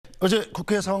어제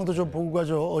국회 상황도 좀 보고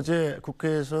가죠. 어제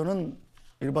국회에서는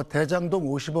이른바 대장동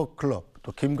 50억 클럽,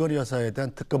 또 김건희 여사에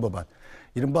대한 특검 법안,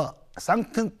 이른바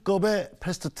쌍특검의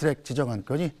패스트트랙 지정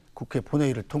안건이 국회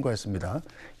본회의를 통과했습니다.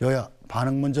 여야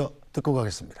반응 먼저 듣고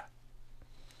가겠습니다.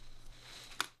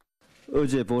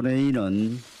 어제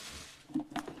본회의는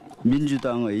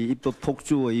민주당의 입법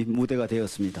폭주의 무대가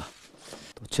되었습니다.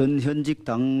 전 현직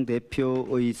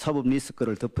당대표의 사법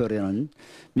리스크를 덮으려는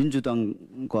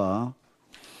민주당과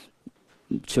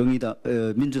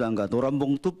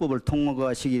노란봉투법을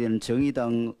통과시키게 된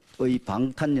정의당의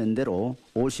방탄연대로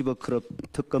 50억 클럽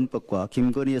특검법과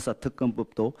김건희 여사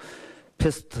특검법도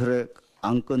패스트트랙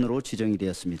안건으로 지정이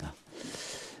되었습니다.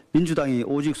 민주당이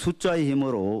오직 숫자의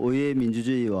힘으로 의회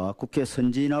민주주의와 국회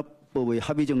선진화법의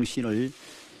합의 정신을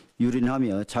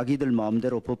유린하며 자기들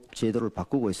마음대로 법 제도를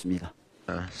바꾸고 있습니다.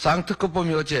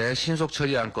 쌍특검법이 어제 신속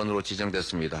처리 안건으로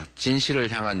지정됐습니다.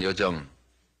 진실을 향한 여정은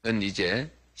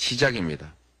이제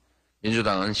시작입니다.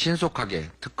 민주당은 신속하게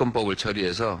특검법을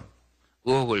처리해서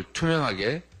의혹을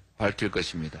투명하게 밝힐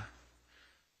것입니다.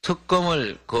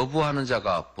 특검을 거부하는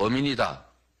자가 범인이다.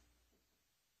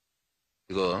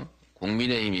 이거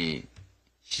국민의힘이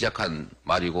시작한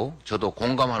말이고 저도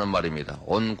공감하는 말입니다.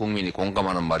 온 국민이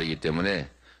공감하는 말이기 때문에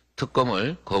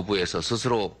특검을 거부해서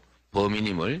스스로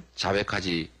범인임을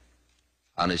자백하지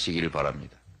않으시기를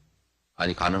바랍니다.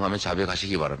 아니, 가능하면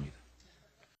자백하시기 바랍니다.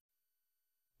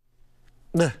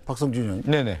 네, 박성준 의원.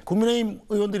 네네. 국민의힘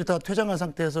의원들이 다 퇴장한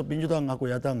상태에서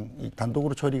민주당하고 야당이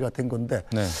단독으로 처리가 된 건데,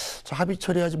 네. 합의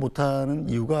처리하지 못하는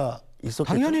이유가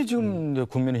있었겠죠? 당연히 지금 이제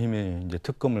국민의힘이 이제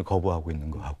특검을 거부하고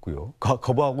있는 것 같고요.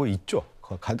 거부하고 있죠.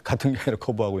 같은 게 아니라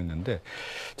거부하고 있는데,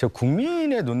 제가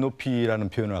국민의 눈높이라는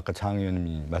표현을 아까 장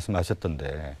의원님이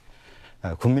말씀하셨던데,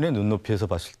 국민의 눈높이에서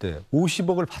봤을 때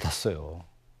 50억을 받았어요.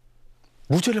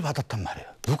 무죄를 받았단 말이에요.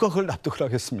 누가 그걸 납득을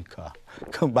하겠습니까?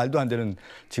 그 말도 안 되는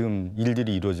지금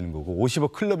일들이 이루어지는 거고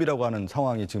 50억 클럽이라고 하는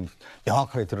상황이 지금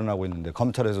명확하게 드러나고 있는데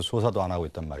검찰에서 조사도 안 하고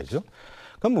있단 말이죠.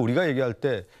 그럼 우리가 얘기할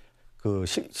때 그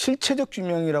실체적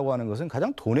규명이라고 하는 것은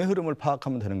가장 돈의 흐름을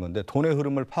파악하면 되는 건데 돈의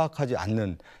흐름을 파악하지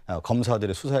않는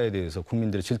검사들의 수사에 대해서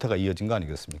국민들의 질타가 이어진 거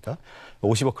아니겠습니까?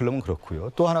 50억 클럽은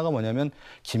그렇고요. 또 하나가 뭐냐면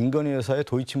김건희 여사의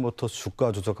도이치모터스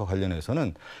주가 조작과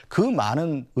관련해서는 그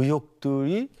많은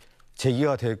의혹들이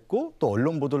제기가 됐고 또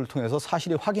언론 보도를 통해서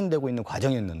사실이 확인되고 있는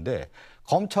과정이었는데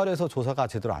검찰에서 조사가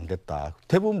제대로 안 됐다.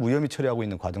 대부분 무혐의 처리하고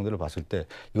있는 과정들을 봤을 때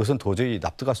이것은 도저히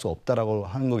납득할 수 없다라고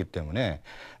하는 거기 때문에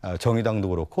정의당도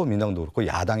그렇고 민당도 그렇고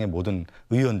야당의 모든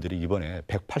의원들이 이번에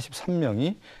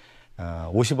 183명이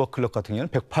 50억 클럽 같은 경우는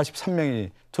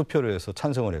 183명이 투표를 해서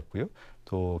찬성을 했고요.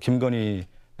 또 김건희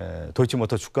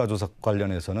도이치모터 주가 조사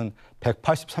관련해서는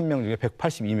 183명 중에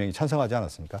 182명이 찬성하지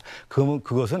않았습니까? 그러면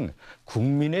그것은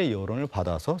국민의 여론을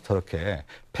받아서 저렇게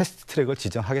패스트트랙을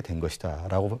지정하게 된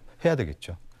것이다라고 해야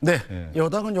되겠죠. 네,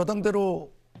 여당은 여당대로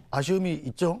아쉬움이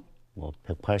있죠.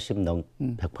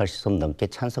 180석 넘게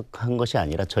찬성한 것이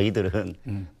아니라 저희들은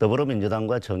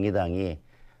더불어민주당과 정의당이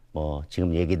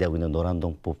지금 얘기되고 있는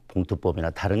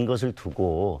노란봉투법이나 다른 것을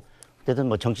두고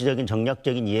어쨌든 정치적인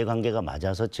정략적인 이해관계가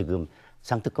맞아서 지금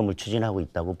쌍특검을 추진하고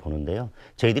있다고 보는데요.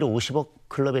 저희들이 50억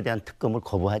클럽에 대한 특검을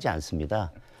거부하지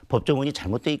않습니다. 법조문이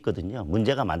잘못되어 있거든요.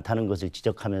 문제가 많다는 것을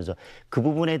지적하면서 그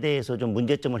부분에 대해서 좀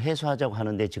문제점을 해소하자고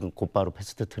하는데 지금 곧바로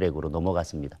패스트트랙으로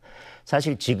넘어갔습니다.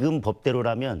 사실 지금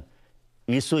법대로라면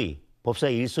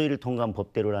법사위 일소위를 통과한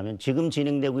법대로라면 지금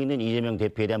진행되고 있는 이재명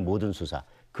대표에 대한 모든 수사,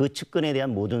 그 측근에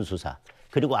대한 모든 수사,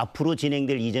 그리고 앞으로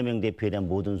진행될 이재명 대표에 대한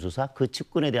모든 수사, 그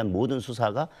측근에 대한 모든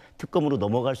수사가 특검으로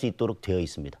넘어갈 수 있도록 되어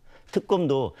있습니다.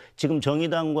 특검도 지금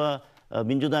정의당과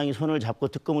민주당이 손을 잡고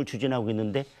특검을 추진하고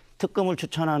있는데 특검을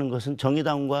추천하는 것은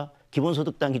정의당과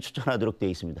기본소득당이 추천하도록 되어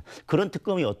있습니다. 그런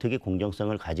특검이 어떻게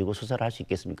공정성을 가지고 수사를 할 수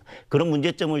있겠습니까? 그런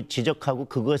문제점을 지적하고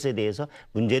그것에 대해서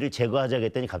문제를 제거하자고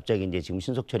했더니 갑자기 이제 지금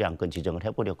신속처리 안건 지정을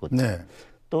해버렸거든요. 네.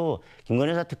 또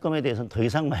김건희 여사 특검에 대해서는 더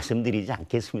이상 말씀드리지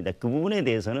않겠습니다. 그 부분에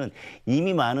대해서는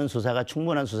이미 많은 수사가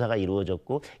충분한 수사가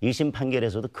이루어졌고 1심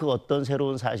판결에서도 그 어떤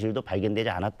새로운 사실도 발견되지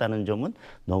않았다는 점은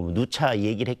너무 누차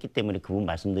얘기를 했기 때문에 그 부분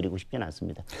말씀드리고 싶지는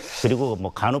않습니다. 그리고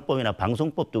간호법이나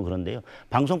방송법도 그런데요.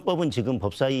 방송법은 지금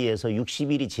법사위에서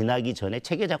 60일이 지나기 전에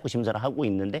체계작구 심사를 하고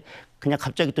있는데 그냥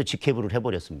갑자기 또 직회부를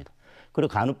해버렸습니다.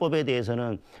 그리고 간호법에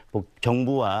대해서는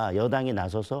정부와 여당이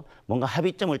나서서 뭔가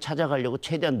합의점을 찾아가려고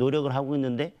최대한 노력을 하고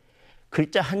있는데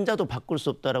글자 한자도 바꿀 수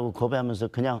없다라고 거부하면서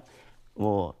그냥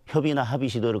협의나 합의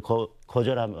시도를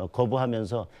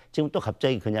거부하면서 지금 또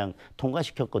갑자기 그냥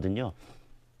통과시켰거든요.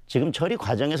 지금 처리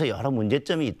과정에서 여러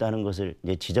문제점이 있다는 것을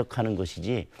이제 지적하는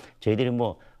것이지 저희들이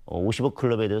 50억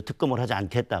클럽에 대해서 특검을 하지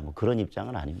않겠다 뭐 그런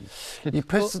입장은 아닙니다. 이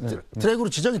패스트 트랙으로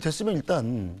지정이 됐으면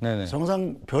일단 네네.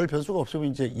 정상 별 변수가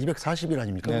없으면 이제 240일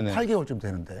아닙니까? 네네. 8개월쯤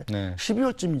되는데 네.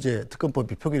 12월쯤 이제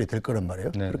특검법이 표결이 될 거란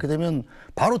말이에요. 네네. 그렇게 되면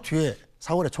바로 뒤에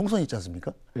 4월에 총선이 있지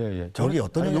않습니까? 예. 저기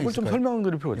어떤 영향이 이걸 좀 있을까요?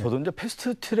 설명드릴 필요가 있어요. 저도 이제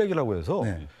패스트 트랙이라고 해서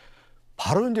네.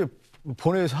 바로 이제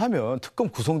본회의에서 하면 특검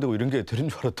구성되고 이런 게 되는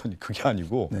줄 알았더니 그게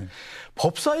아니고 네.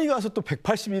 법사위 가서 또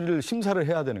 180일을 심사를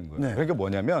해야 되는 거예요. 네. 그러니까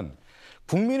뭐냐면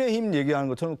국민의힘 얘기하는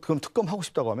것처럼 그럼 특검 하고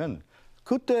싶다고 하면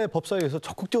그때 법사위에서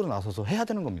적극적으로 나서서 해야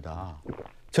되는 겁니다.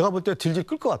 제가 볼 때 질질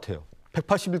끌 것 같아요.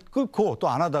 180일 끊고 또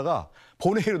안 하다가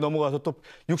본회의로 넘어가서 또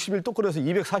 60일 또 끌어서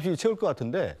 240일 채울 것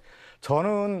같은데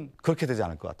저는 그렇게 되지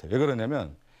않을 것 같아요. 왜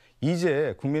그러냐면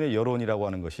이제 국민의 여론이라고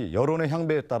하는 것이 여론의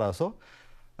향배에 따라서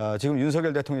지금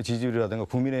윤석열 대통령의 지지율이라든가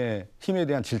국민의힘에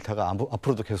대한 질타가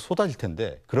앞으로도 계속 쏟아질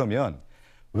텐데 그러면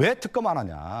왜 특검 안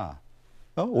하냐?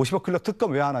 50억 클럽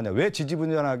특검 왜 안 하냐? 왜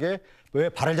지지분열하게 왜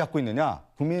발을 잡고 있느냐?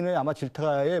 국민의 아마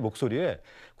질타의 목소리에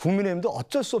국민의힘도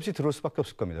어쩔 수 없이 들어올 수밖에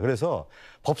없을 겁니다. 그래서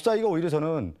법사위가 오히려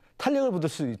저는 탄력을 받을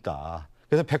수도 있다.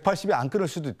 그래서 180이 안 끊을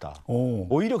수도 있다.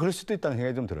 오히려 그럴 수도 있다는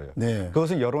생각이 좀 들어요. 네.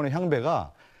 그것은 여론의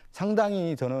향배가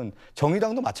상당히 저는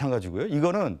정의당도 마찬가지고요.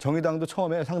 이거는 정의당도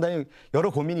처음에 상당히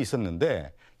여러 고민이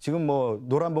있었는데 지금 뭐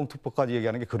노란봉투법까지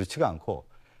얘기하는 게 그렇지가 않고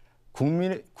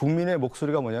국민의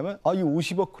목소리가 뭐냐면 이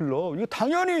 50억 클럽 이거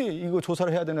당연히 이거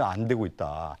조사를 해야 되는데 안 되고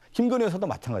있다. 김건희 여사도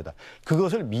마찬가지다.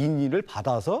 그것을 민의를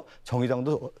받아서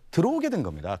정의당도 들어오게 된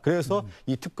겁니다. 그래서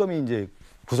이 특검이 이제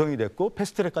구성이 됐고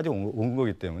패스트트랙까지 온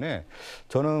거기 때문에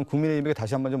저는 국민의힘에게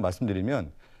다시 한번 좀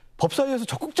말씀드리면 법사위에서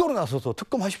적극적으로 나서서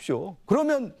특검하십시오.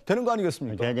 그러면 되는 거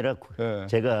아니겠습니까? 그게 아니라 예.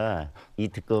 제가 이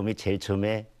특검이 제일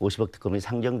처음에 50억 특검이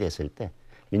상정됐을 때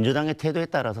민주당의 태도에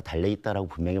따라서 달려있다라고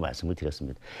분명히 말씀을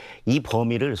드렸습니다. 이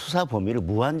범위를 수사 범위를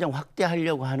무한정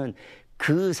확대하려고 하는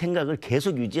그 생각을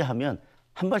계속 유지하면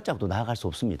한 발짝도 나아갈 수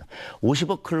없습니다.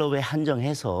 50억 클럽에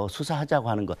한정해서 수사하자고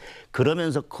하는 것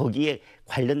그러면서 거기에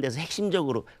관련돼서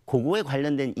핵심적으로 그거에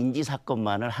관련된 인지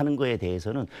사건만을 하는 거에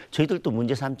대해서는 저희들도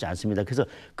문제 삼지 않습니다. 그래서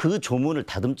그 조문을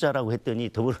다듬자라고 했더니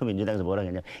더불어민주당에서 뭐라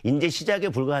했냐 이제 시작에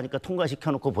불과하니까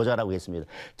통과시켜놓고 보자라고 했습니다.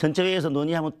 전체 회의에서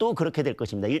논의하면 또 그렇게 될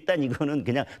것입니다. 일단 이거는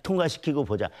그냥 통과시키고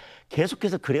보자.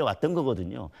 계속해서 그래 왔던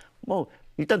거거든요. 뭐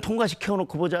일단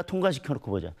통과시켜놓고 보자.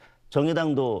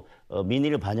 정의당도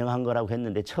민의를 반영한 거라고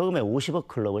했는데 처음에 50억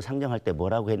클럽을 상정할 때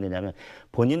뭐라고 했느냐면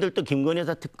본인들도 김건희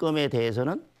여사 특검에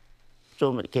대해서는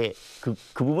좀 이렇게 그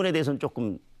부분에 대해서는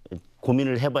조금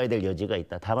고민을 해봐야 될 여지가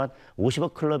있다. 다만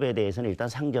 50억 클럽에 대해서는 일단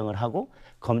상정을 하고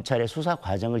검찰의 수사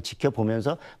과정을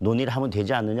지켜보면서 논의를 하면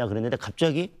되지 않느냐 그랬는데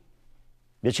갑자기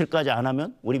며칠까지 안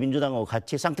하면 우리 민주당하고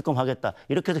같이 쌍특검 하겠다.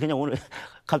 이렇게 해서 그냥 오늘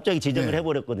갑자기 지정을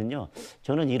해버렸거든요.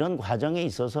 저는 이런 과정에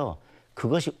있어서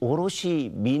그것이 오롯이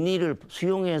민의를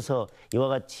수용해서 이와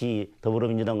같이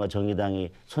더불어민주당과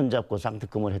정의당이 손잡고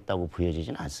쌍특검을 했다고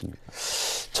보여지지는 않습니다.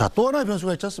 자, 또 하나의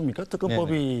변수가 있지 않습니까?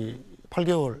 특검법이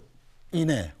 8개월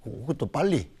이내, 그것도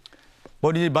빨리.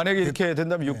 만약에 이렇게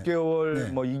된다면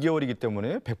 6개월, 뭐 2개월이기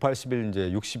때문에 180일 이제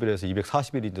 60일에서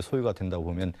 240일이 이제 소요가 된다고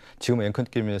보면 지금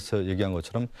앵커님께서 얘기한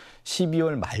것처럼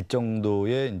 12월 말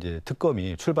정도에 이제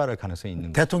특검이 출발할 가능성이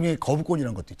있는 거죠. 대통령의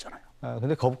거부권이라는 것도 있잖아요.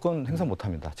 근데 거부권 행사 못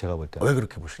합니다. 제가 볼 때. 왜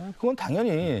그렇게 보시나요? 그건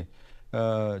당연히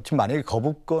지금 만약에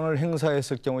거부권을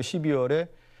행사했을 경우 12월에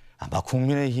아마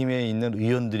국민의힘에 있는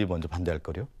의원들이 먼저 반대할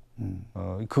거요.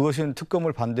 그것은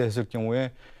특검을 반대했을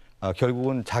경우에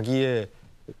결국은 자기의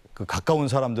그 가까운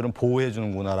사람들은 보호해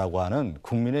주는구나라고 하는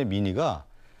국민의 민의가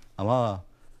아마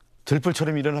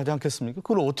들불처럼 일어나지 않겠습니까?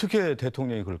 그걸 어떻게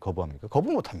대통령이 그걸 거부합니까?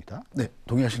 거부 못 합니다. 네,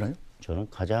 동의하시나요? 저는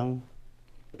가장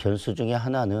변수 중에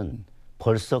하나는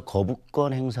벌써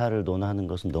거부권 행사를 논하는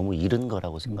것은 너무 이른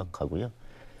거라고 생각하고요.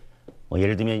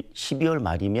 예를 들면 12월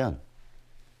말이면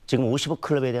지금 50억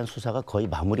클럽에 대한 수사가 거의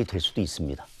마무리될 수도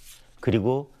있습니다.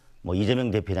 그리고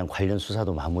이재명 대표에 대한 관련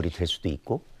수사도 마무리될 수도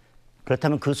있고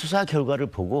그렇다면 그 수사 결과를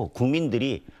보고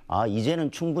국민들이 이제는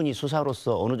충분히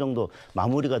수사로서 어느 정도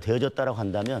마무리가 되어졌다라고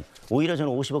한다면 오히려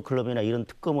저는 50억 클럽이나 이런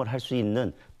특검을 할 수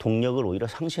있는 동력을 오히려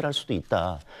상실할 수도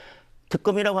있다.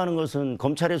 특검이라고 하는 것은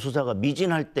검찰의 수사가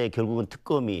미진할 때 결국은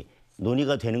특검이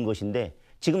논의가 되는 것인데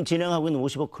지금 진행하고 있는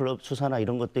 50억 클럽 수사나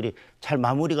이런 것들이 잘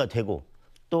마무리가 되고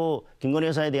또 김건희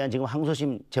여사에 대한 지금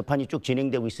항소심 재판이 쭉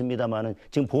진행되고 있습니다마는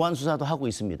지금 보완 수사도 하고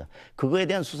있습니다. 그거에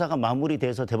대한 수사가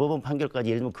마무리돼서 대법원 판결까지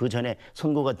예를 들면 그 전에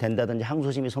선고가 된다든지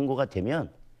항소심이 선고가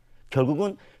되면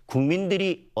결국은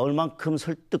국민들이 얼만큼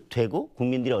설득되고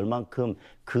국민들이 얼만큼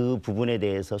그 부분에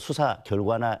대해서 수사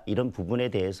결과나 이런 부분에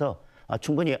대해서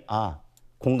충분히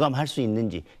공감할 수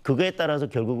있는지 그거에 따라서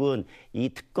결국은 이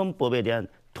특검법에 대한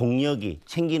동력이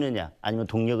생기느냐 아니면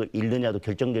동력을 잃느냐도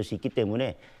결정될 수 있기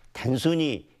때문에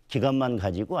단순히 기간만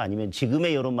가지고 아니면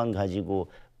지금의 여론만 가지고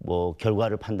뭐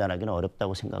결과를 판단하기는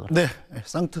어렵다고 생각을 합니다. 네,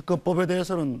 쌍특검법에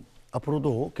대해서는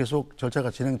앞으로도 계속 절차가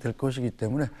진행될 것이기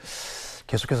때문에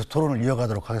계속해서 토론을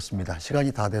이어가도록 하겠습니다.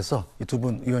 시간이 다 돼서 이 두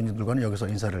분 의원님들과는 여기서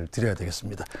인사를 드려야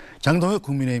되겠습니다. 장동혁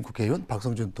국민의힘 국회의원,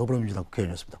 박성준 더불어민주당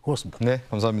국회의원이었습니다. 고맙습니다. 네,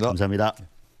 감사합니다.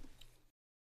 감사합니다.